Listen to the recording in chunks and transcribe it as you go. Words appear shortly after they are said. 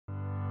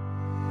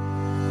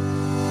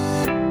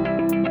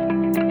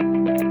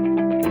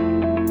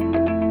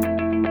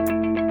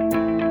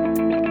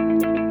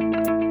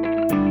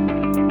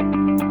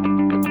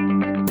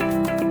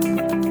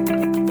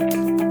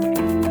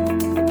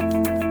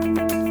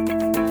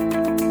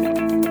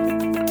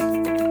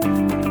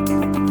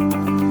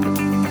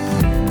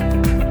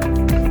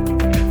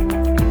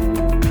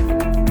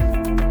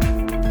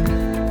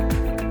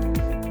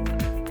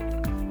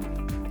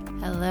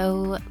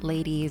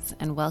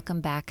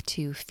Welcome back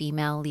to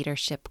Female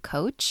Leadership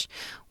Coach,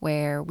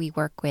 where we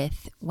work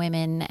with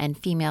women and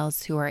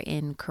females who are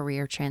in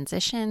career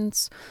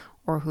transitions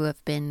or who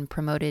have been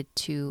promoted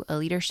to a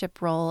leadership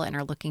role and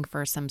are looking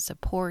for some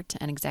support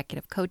and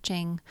executive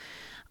coaching.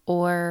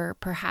 Or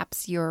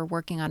perhaps you're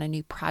working on a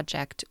new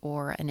project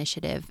or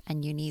initiative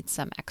and you need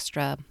some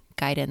extra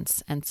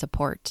guidance and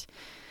support.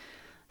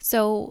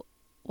 So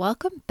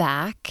welcome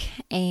back.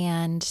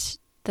 And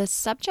the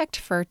subject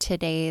for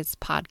today's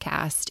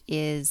podcast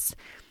is,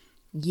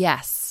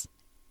 yes,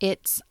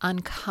 it's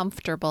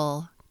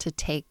uncomfortable to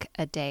take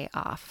a day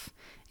off.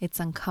 It's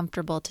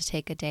uncomfortable to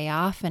take a day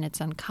off, and it's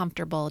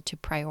uncomfortable to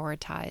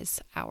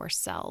prioritize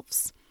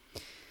ourselves.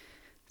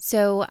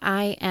 So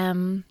I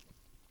am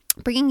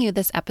bringing you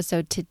this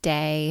episode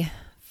today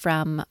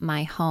from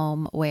my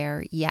home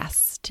where,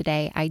 yes,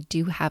 today I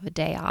do have a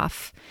day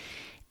off.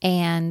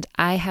 And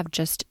I have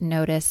just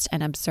noticed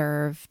and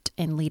observed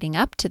in leading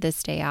up to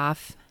this day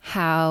off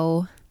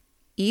how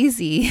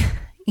easily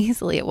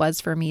it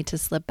was for me to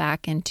slip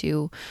back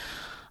into,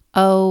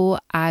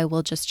 I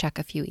will just check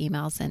a few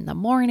emails in the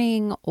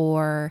morning,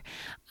 or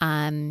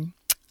I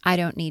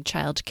don't need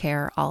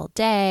childcare all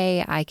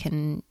day. I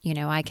can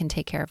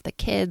take care of the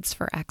kids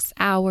for X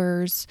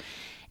hours.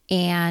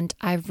 And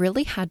I've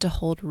really had to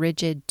hold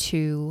rigid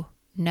to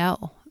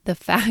no, the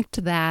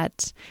fact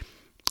that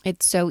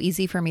it's so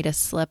easy for me to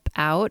slip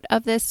out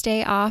of this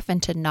day off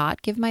and to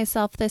not give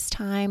myself this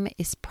time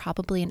is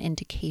probably an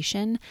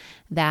indication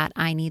that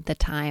I need the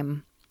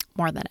time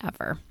more than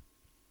ever.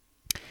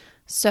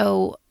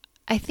 So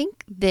I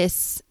think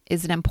this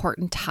is an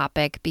important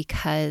topic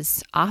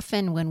because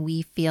often when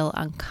we feel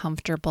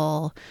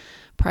uncomfortable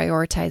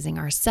prioritizing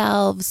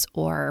ourselves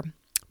or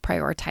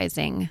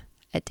prioritizing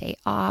a day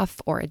off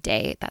or a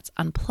day that's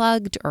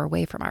unplugged or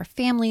away from our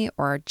family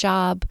or our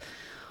job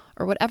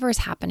or whatever is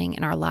happening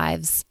in our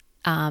lives,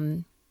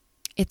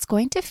 it's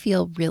going to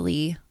feel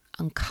really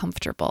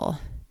uncomfortable.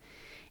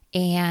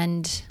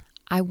 And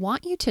I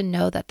want you to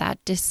know that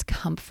that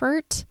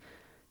discomfort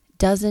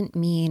doesn't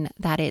mean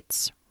that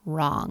it's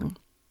wrong.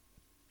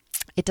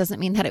 It doesn't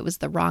mean that it was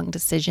the wrong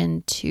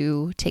decision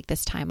to take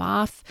this time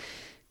off.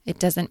 It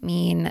doesn't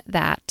mean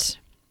that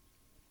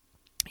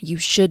you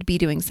should be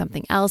doing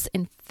something else.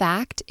 In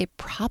fact, it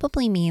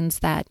probably means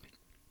that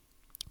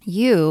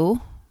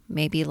you,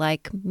 maybe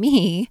like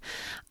me,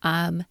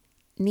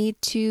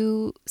 need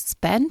to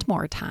spend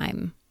more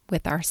time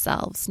with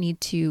ourselves,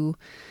 need to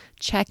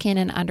check in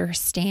and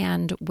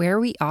understand where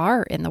we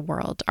are in the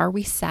world. Are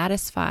we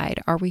satisfied?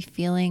 Are we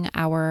feeling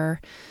our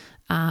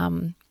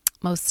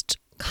most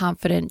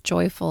confident,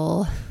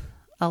 joyful,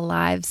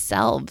 alive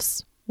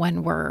selves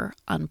when we're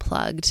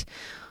unplugged?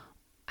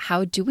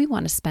 How do we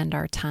want to spend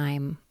our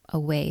time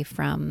away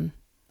from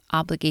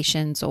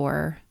obligations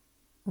or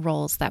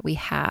roles that we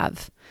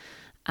have?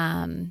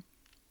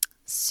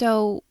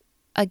 So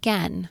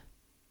again,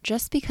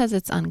 just because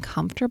it's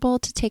uncomfortable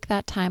to take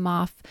that time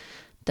off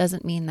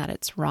doesn't mean that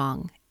it's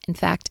wrong. In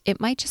fact, it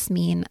might just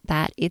mean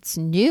that it's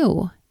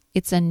new.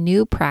 It's a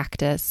new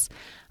practice,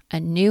 a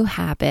new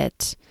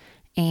habit.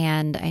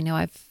 And I know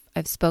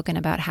I've spoken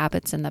about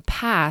habits in the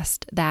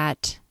past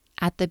that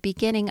at the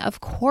beginning, of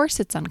course,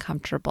 it's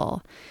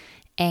uncomfortable.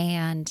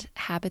 And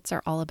habits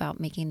are all about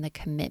making the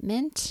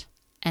commitment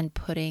and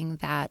putting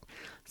that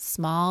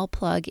small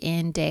plug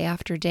in day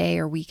after day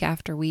or week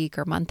after week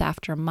or month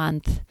after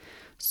month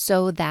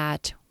so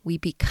that we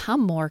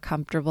become more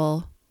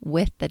comfortable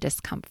with the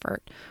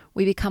discomfort.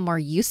 We become more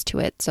used to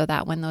it so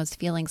that when those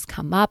feelings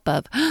come up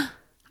of,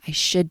 I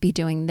should be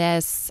doing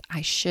this,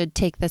 I should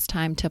take this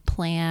time to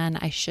plan,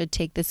 I should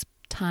take this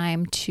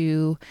time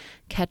to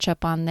catch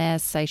up on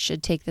this, I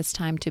should take this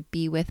time to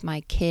be with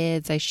my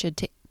kids,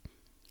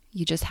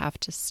 you just have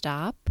to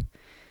stop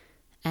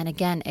and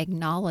again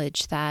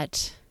acknowledge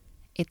that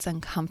it's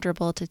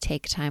uncomfortable to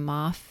take time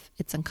off,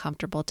 it's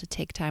uncomfortable to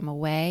take time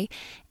away,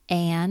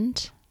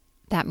 and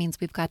that means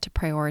we've got to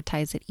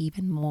prioritize it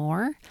even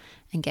more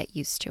and get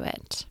used to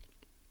it.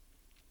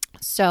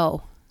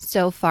 So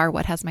far,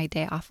 what has my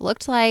day off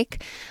looked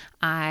like?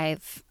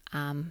 I've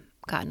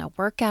gotten a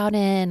workout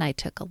in. I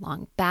took a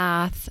long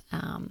bath.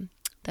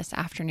 This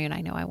afternoon, I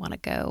know I want to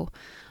go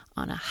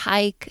on a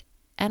hike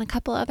and a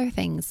couple other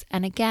things.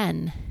 And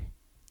again,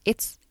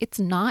 it's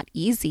not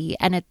easy,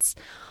 and it's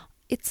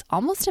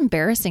almost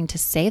embarrassing to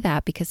say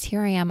that because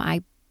here I am.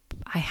 I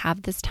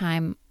have this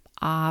time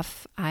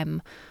off.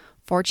 I'm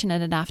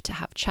fortunate enough to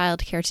have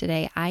childcare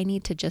today. I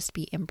need to just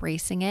be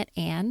embracing it,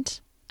 and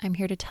I'm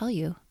here to tell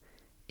you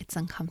it's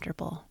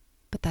uncomfortable,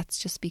 but that's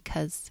just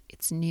because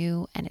it's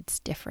new and it's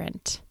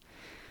different.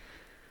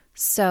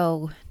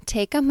 So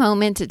take a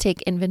moment to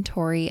take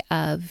inventory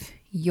of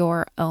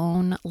your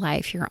own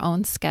life, your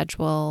own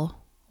schedule.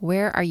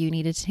 Where are you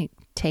needed to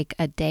take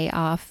a day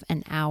off,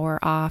 an hour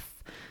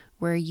off?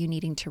 Where are you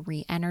needing to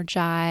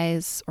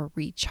re-energize or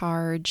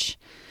recharge?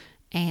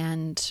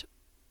 And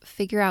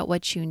figure out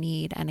what you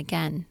need. And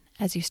again,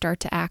 as you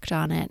start to act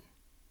on it,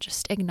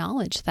 just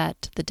acknowledge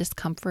that the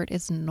discomfort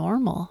is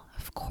normal.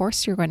 Of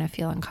course, you're going to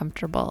feel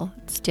uncomfortable.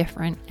 It's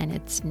different and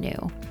it's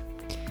new.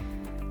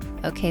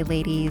 Okay,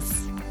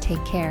 ladies, take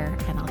Take care,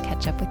 and I'll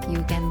catch up with you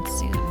again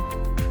soon.